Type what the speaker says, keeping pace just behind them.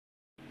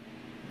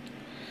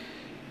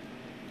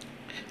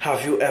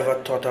Have you ever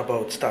thought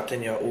about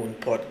starting your own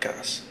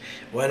podcast?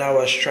 When I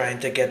was trying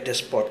to get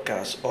this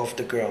podcast off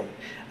the ground,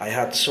 I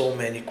had so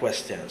many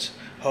questions.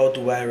 How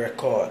do I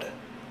record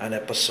an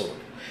episode?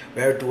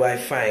 Where do I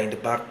find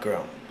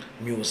background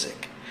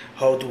music?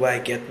 How do I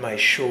get my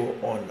show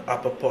on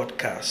Apple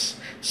Podcasts,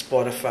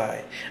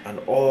 Spotify, and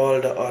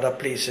all the other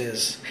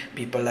places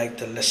people like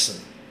to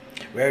listen?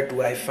 Where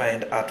do I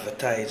find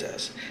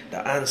advertisers?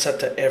 The answer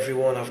to every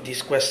one of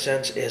these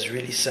questions is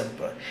really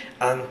simple.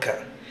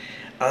 Anchor.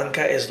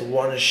 Anchor is the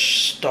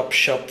one-stop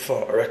shop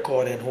for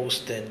recording,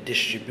 hosting,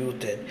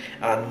 distributing,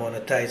 and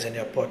monetizing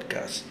your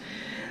podcast.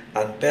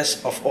 And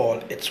best of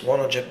all, it's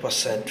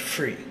 100%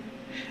 free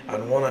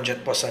and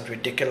 100%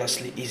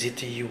 ridiculously easy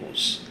to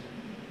use.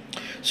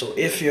 So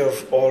if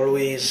you've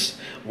always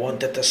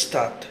wanted to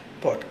start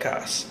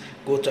podcasts,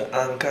 go to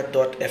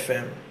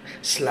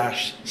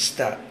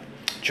anchor.fm/start.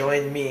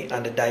 Join me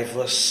and the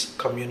diverse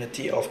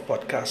community of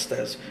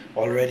podcasters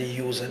already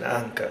using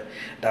Anchor.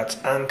 That's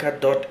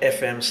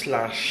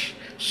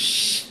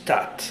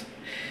anchor.fm/start.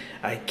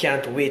 I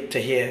can't wait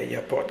to hear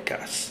your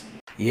podcast.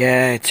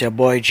 Yeah, it's your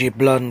boy G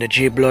Blun, the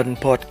G Blun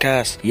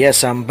podcast.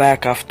 Yes, I'm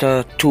back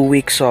after 2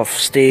 weeks of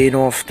staying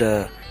off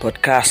the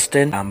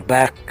podcasting. I'm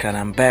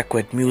back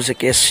with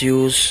music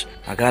issues.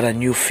 I got a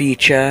new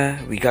feature.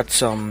 We got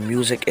some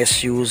music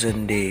issues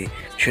in the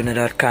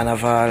Trinidad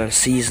Carnival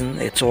season.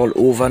 It's all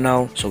over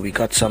now, so we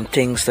got some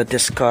things to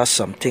discuss,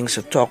 some things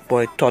to talk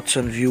about, thoughts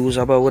and views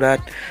about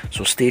that.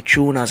 So stay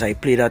tuned as I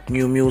play that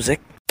new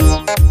music.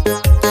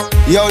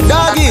 Yo,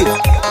 doggy,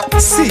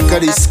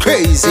 Seeker is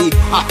crazy.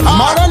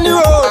 Mad on the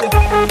road,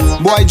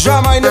 boy,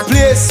 drama in the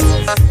place.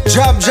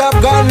 Jab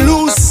gone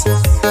loose.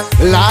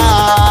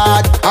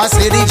 Lad, I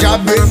say the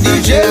jab break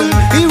the jail.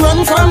 He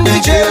run from the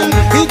jail,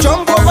 he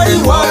jump over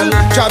the wall.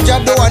 Jab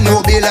don't want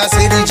no bail. I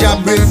say the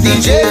jab break the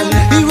jail.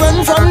 He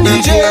run from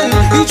the jail,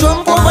 he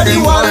jump over the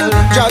wall.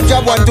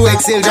 Jab want to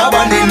excel, jab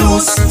on the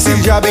loose. Still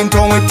jab in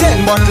tongue with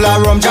 10 bottle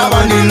of rum, jab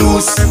on the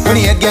loose. When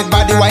he head get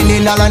body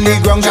whining all on the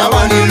ground, jab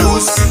on the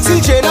loose. See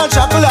chain and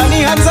shackle on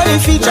the hands and the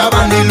feet, jab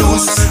on the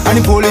loose. And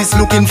the police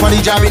looking for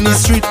the jab in the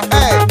street.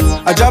 Hey,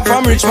 a jab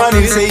from Richmond,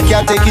 he say he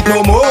can't take it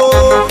no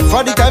more.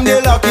 For the time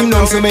they lock him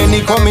down, so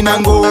many coming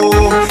and go.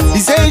 He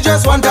say he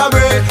just want a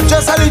break,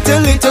 just a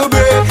little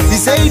break. He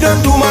say he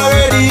don't do my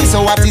ready,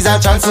 so what is a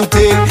chance to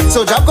take?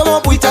 So Jab come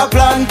up with a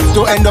plan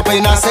to end up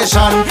in a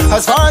session.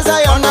 As far as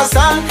I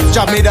understand,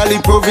 Jab made a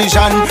little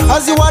provision.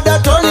 As you had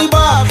that Tony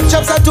back,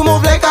 Jab start to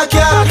move like a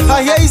cat.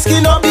 I hear his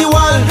skin up the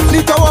wall.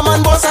 The tower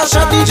man boss a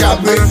shot. The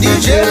Jab break the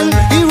jail,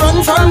 he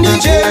run from the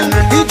jail,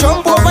 he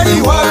jump over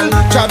the wall.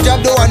 Jab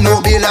don't want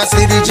no bail. I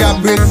say the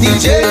Jab break the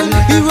jail,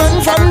 he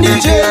run from the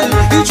jail,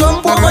 he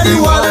jump over the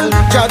wall.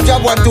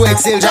 Jab want to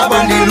excel, Jab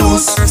on the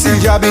loose. Still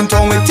Jab in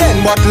tongue with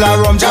 10 bottle of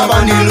rum, Jab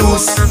on the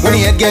loose. When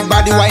he head get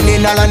body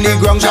whining all on the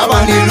ground, Jab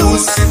on the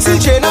loose. Still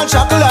chain and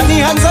shackle on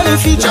the hands and the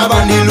feet, Jab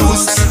on the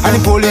loose. And the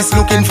police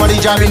looking for the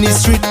Jab in the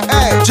street.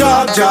 Hey,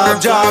 Jab,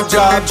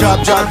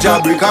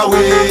 break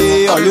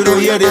away. All you don't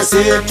hear they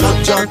say,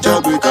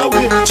 Jab, break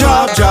away.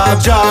 Jab,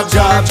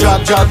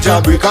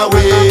 break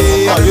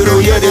away. All you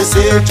don't hear they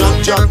say,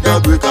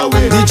 Jab, break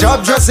away. The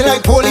Jab dressing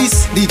like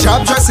police, the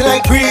Jab dressing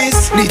like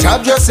priest, the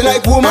Jab dressing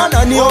like woman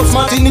and the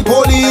outfit in the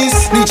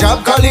police. The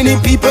Jab calling in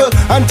people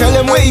and tell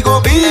them where he go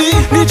be.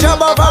 The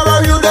Jab of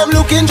our you them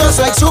looking just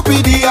like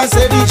Soapy D. And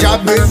say the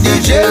Jab break the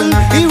jail,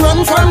 he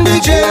run from the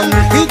jail,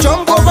 he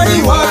jump over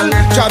the wall.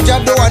 Jab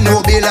don't want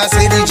no bail. I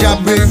say the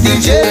Jab break the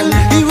jail,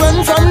 he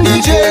run from the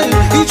jail,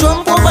 he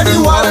jump over the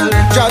wall.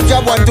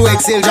 Jab want to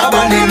excel, Jab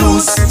on the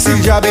loose. Still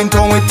Jab in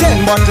tongue with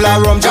 10 bottle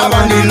of rum, Jab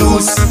on the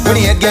loose. When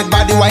he head get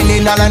body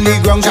whining all on the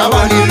ground, Jab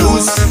on the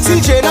loose. Still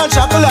chain and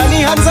shackle on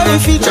the hands and the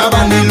feet, Jab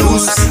on the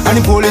loose. And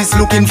the police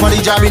looking for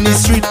the Jab in the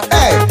street.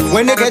 Hey,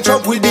 when they catch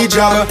up with the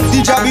Jab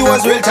he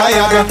was real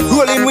tired,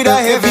 rolling with a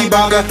heavy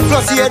bag.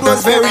 Plus the head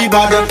was very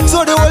bad,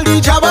 so they hold the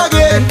Jab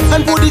again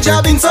and put the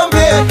Jab in some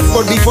pain.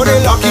 But before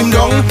they lock him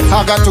down,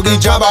 I got to give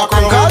Jab a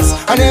crown, cause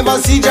I never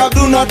see Jab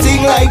do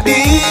nothing like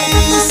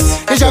this.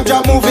 The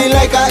Jab moving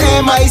like a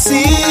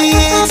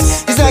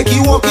MI6. It's like he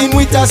walking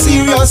with a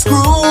serious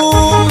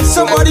crew.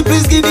 Somebody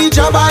please give the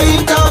Jab a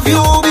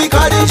interview,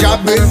 because the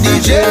Jab break the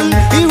jail,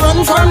 he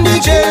run from the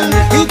jail,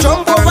 he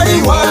jump over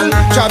the wall.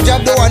 Jab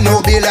don't want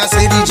no bail. I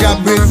say the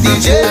Jab break the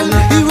jail,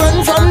 he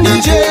run from the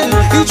jail,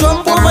 he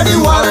jump over the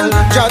wall.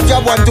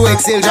 Jab want to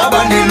excel, Jab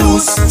on the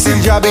loose. Still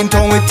Jab in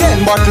tongue with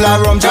 10 bottle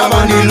of rum, Jab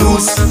on the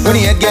loose. When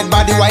he head get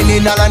body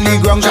whining all on the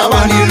ground, Jab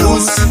on the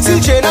loose. Still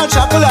chain and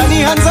shackle on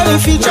the hands and the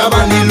feet, Jab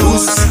on the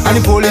loose. And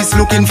the police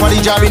looking for the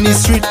Jab in the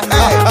street.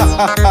 Hey,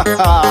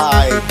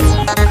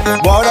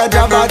 but a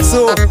Jab at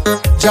so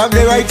Jab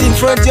they right in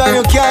front of you and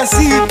you can't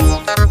see.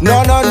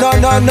 No,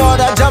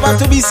 that Jab had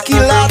to be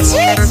skilled at.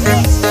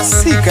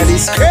 Seeker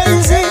is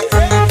crazy.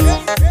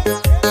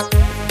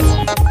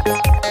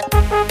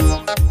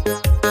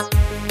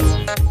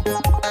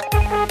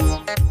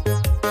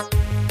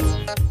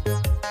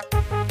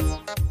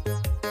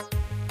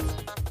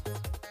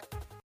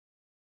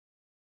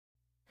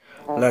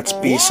 Let's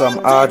be some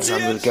ads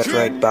and we'll get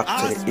right back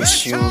to the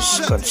issues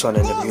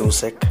concerning the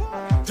music.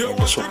 in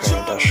the soca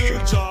industry.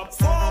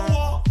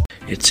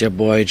 It's your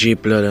boy G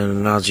Blood,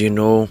 and as you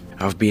know,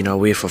 I've been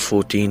away for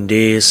 14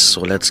 days,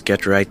 so let's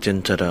get right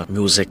into the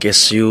music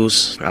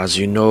issues. As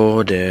you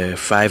know, the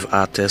 5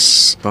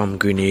 artists from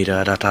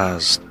Grenada that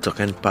has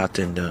taken part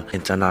in the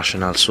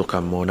International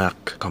Soca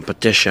Monarch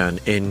competition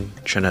in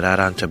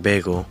Trinidad and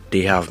Tobago,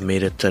 they have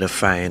made it to the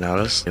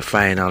finals. The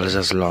finals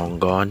is long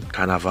gone.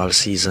 Carnival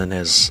season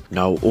is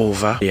now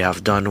over. They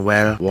have done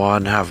well.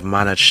 One have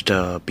managed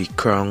to be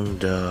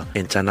crowned the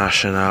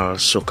International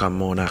Soca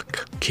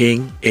Monarch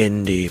King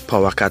in the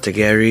power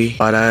category.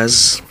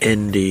 Others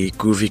in the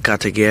groovy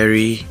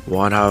category.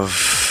 One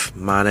have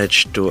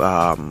managed to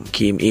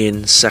came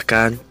in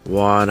second.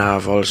 One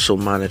have also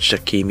managed to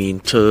came in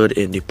third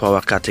in the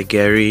power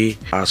category.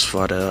 As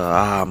for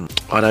the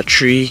other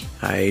 3,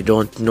 I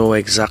don't know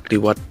exactly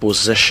what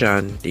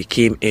position they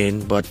came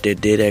in, but they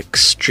did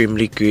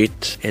extremely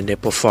great in their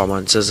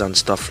performances and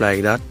stuff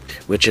like that,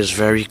 which is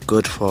very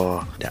good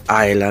for the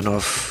island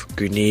of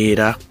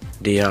Grenada.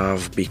 They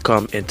have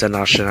become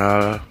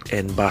international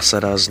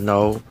ambassadors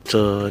now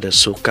to the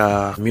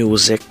soca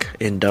music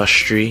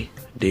industry,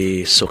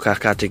 the soca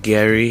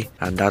category,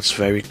 and that's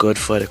very good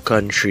for the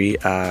country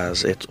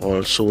as it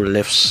also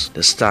lifts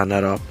the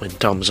standard up in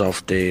terms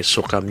of the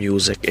soca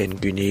music in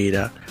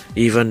Grenada.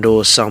 Even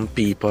though some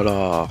people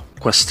are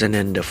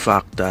questioning the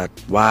fact that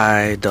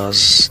why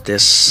does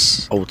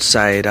this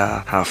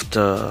outsider have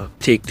to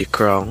take the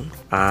crown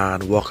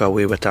and walk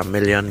away with $1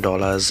 million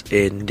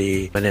in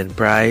the winning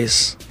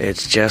prize.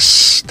 It's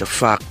just the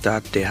fact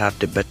that they had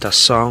the better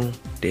song,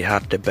 they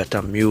had the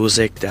better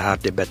music, they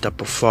had the better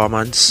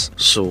performance.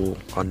 So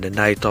on the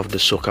night of the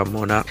Soca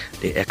Monarch,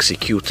 they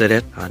executed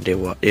it and they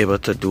were able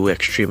to do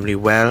extremely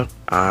well.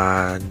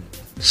 And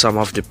some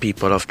of the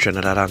people of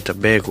Trinidad and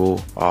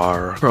Tobago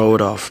are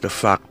proud of the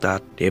fact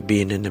that they've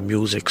been in the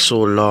music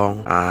so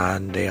long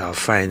and they have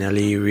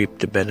finally reaped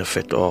the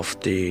benefit of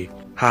the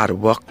hard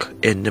work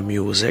in the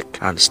music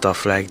and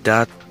stuff like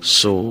that.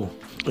 So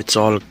it's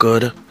all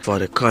good for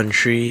the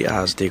country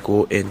as they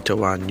go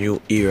into a new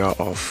era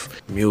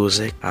of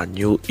music, a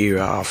new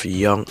era of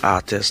young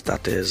artists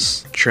that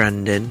is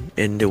trending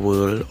in the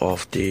world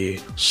of the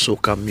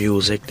soca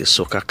music, the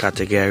soca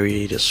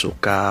category, the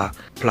soca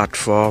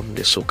platform,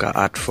 the soca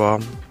art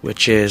form,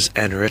 which is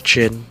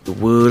enriching the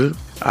world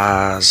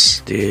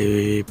as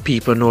the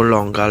people no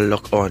longer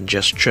look on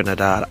just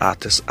Trinidad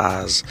artists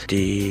as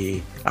the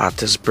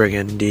artists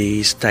bringing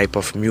these type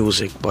of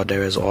music, but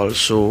there is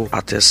also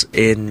artists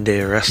in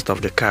the rest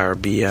of the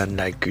Caribbean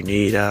like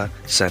Grenada,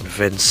 St.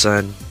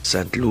 Vincent,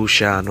 St.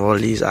 Lucia, and all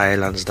these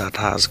islands that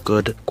has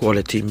good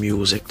quality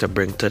music to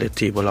bring to the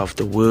table of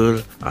the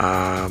world.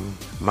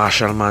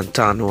 Marshall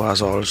Montano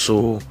has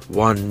also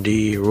won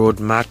the road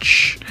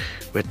match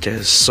with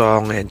his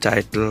song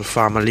entitled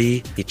Family,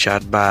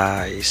 featured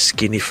by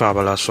Skinny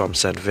Fabulous from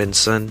St.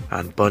 Vincent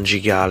and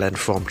Bungie Garland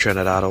from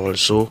Trinidad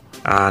also.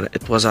 And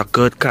it was a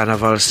good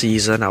carnival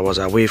season. I was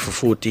away for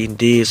 14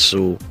 days,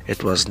 so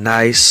it was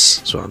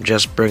nice. So I'm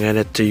just bringing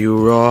it to you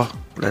raw.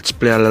 Let's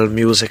play a little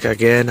music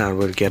again and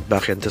we'll get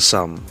back into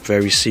some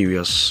very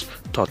serious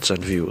thoughts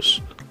and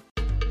views.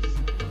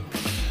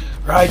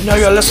 Right now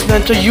you're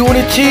listening to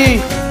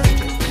Unity.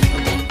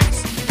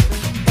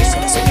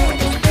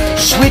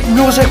 Sweet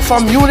music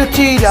from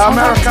Unity, the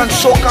American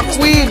soca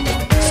queen.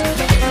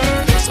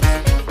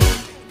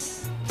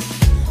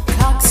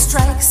 Clock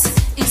strikes,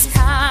 it's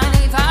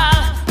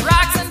carnival.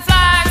 Rocks and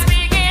flags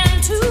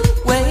begin to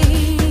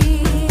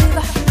wave.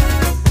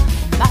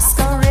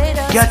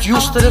 Masqueraders get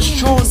used to this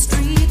tune.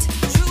 Street,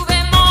 Juve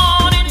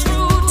morning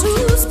through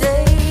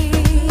Tuesday.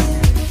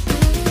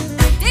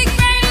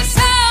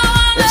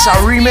 It's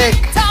a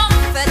remake.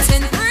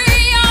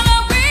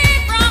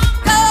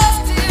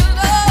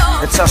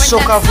 It's a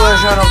soca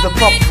version of the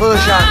pop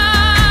version.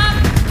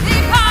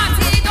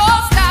 Everybody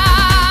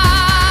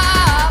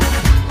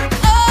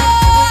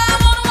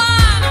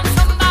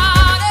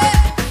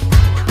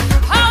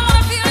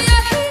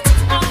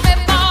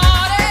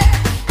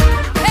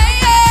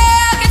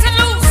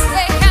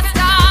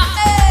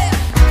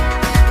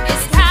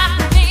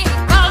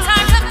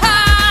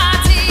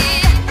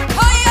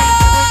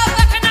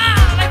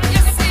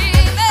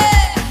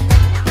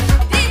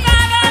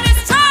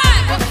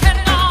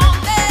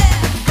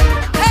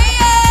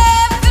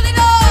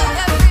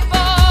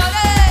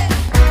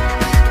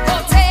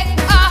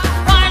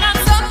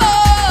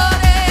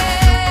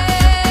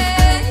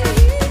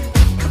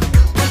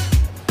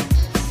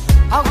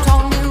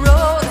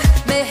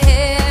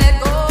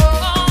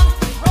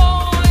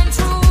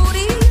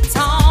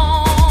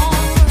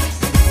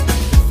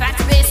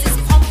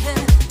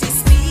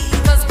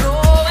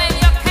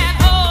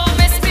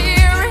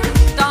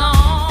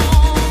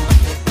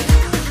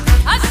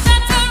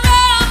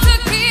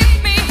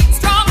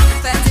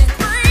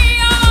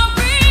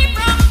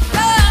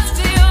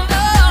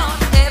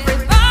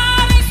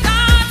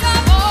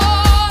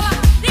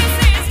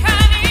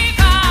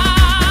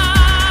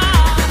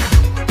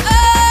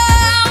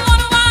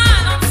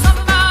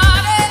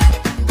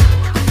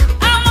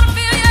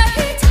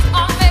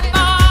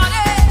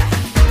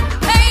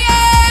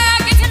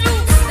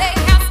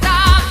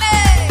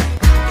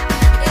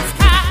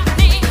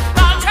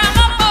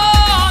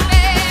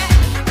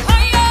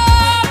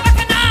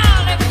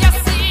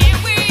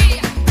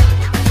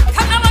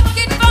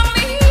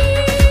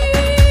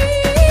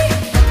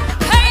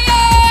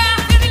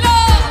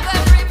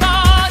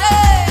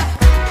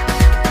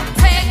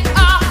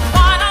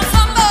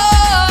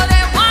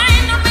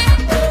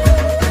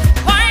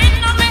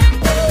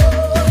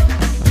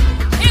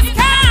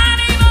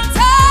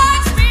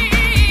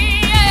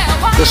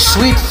The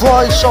sweet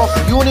voice of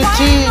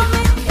unity.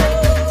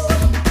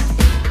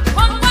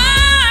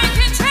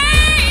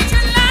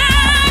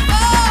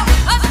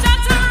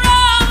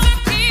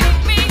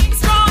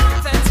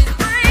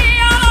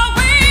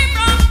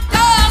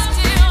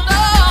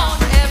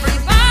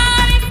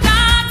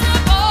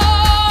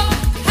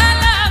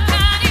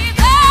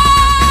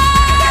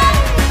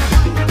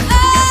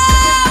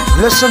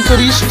 Listen to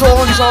these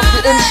tones of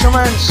the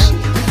instruments.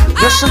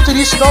 Listen to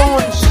these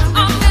tones.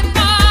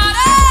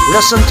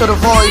 Listen to the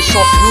voice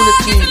of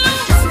unity.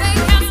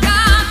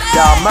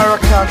 The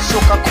American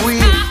soca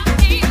queen.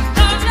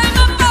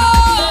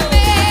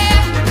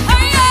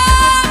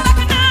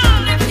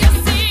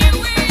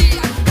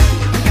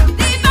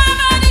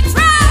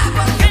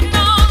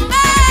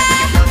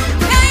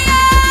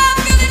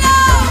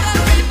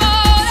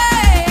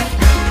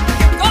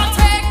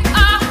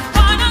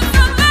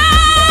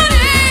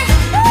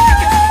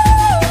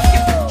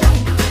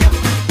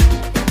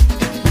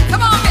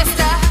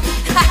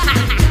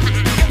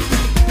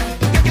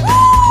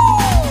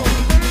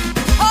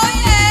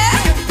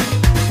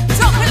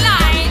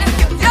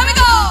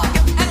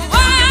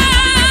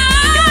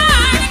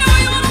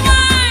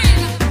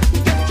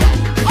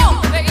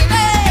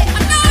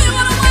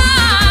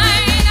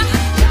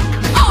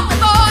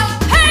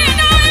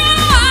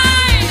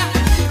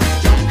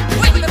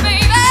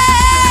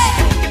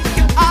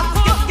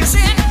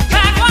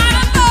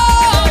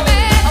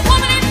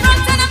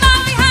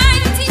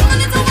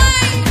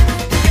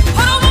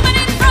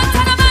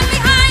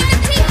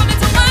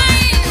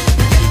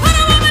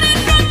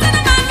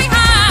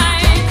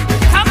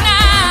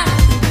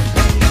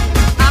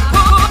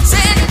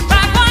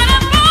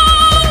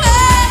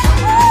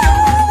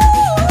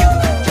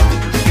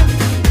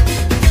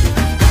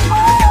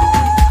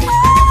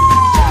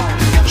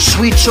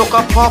 Sweet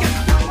soca pop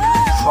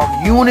from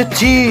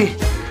Unity,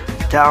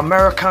 the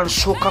American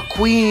soca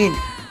queen.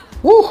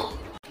 Woo!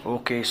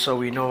 Okay, so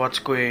we know what's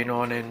going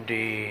on in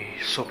the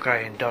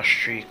soca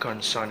industry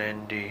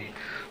concerning the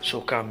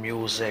soca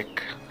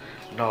music.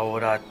 Now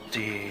that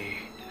the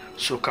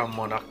Soca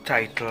Monarch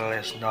title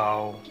is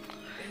now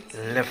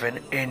living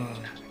in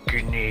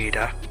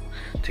Grenada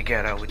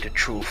together with the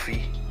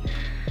trophy.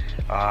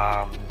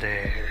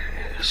 The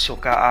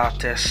soca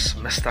artist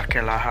Mr.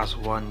 Killer has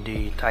won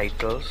the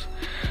titles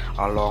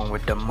along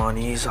with the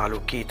monies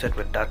allocated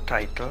with that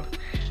title,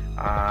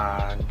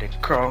 and the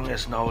crown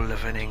is now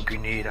living in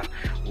Grenada.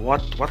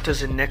 What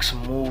is the next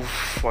move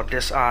for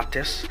this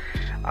artist,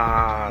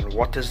 and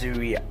what is the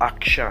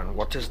reaction,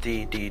 what is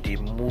the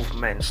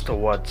movements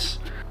towards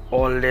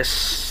all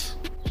this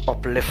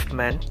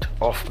upliftment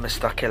of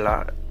Mr.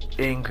 Killer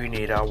in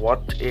Grenada?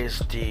 What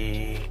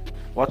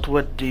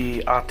would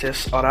the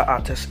other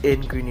artists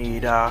in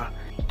Grenada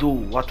do?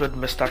 What would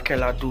Mr.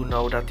 Killer do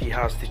now that he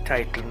has the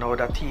title, now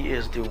that he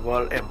is the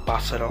world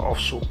ambassador of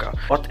soca?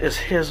 What is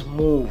his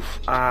move,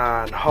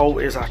 and how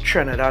is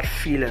Trinidad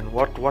feeling?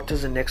 What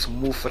is the next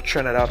move for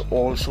Trinidad,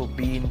 also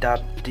being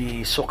that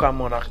the Soca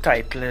Monarch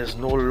title is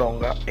no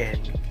longer in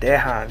their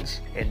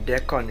hands, in their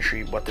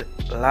country, but it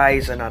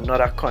lies in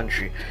another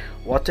country?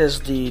 What is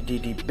the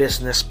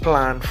business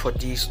plan for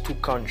these two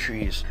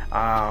countries?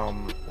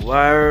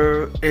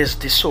 Where is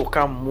the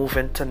soca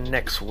moving to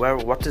next?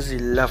 What is the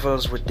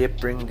levels would they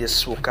bring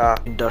this soca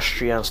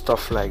industry and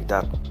stuff like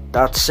that?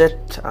 That's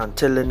it.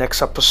 Until the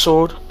next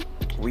episode,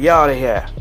 we are here.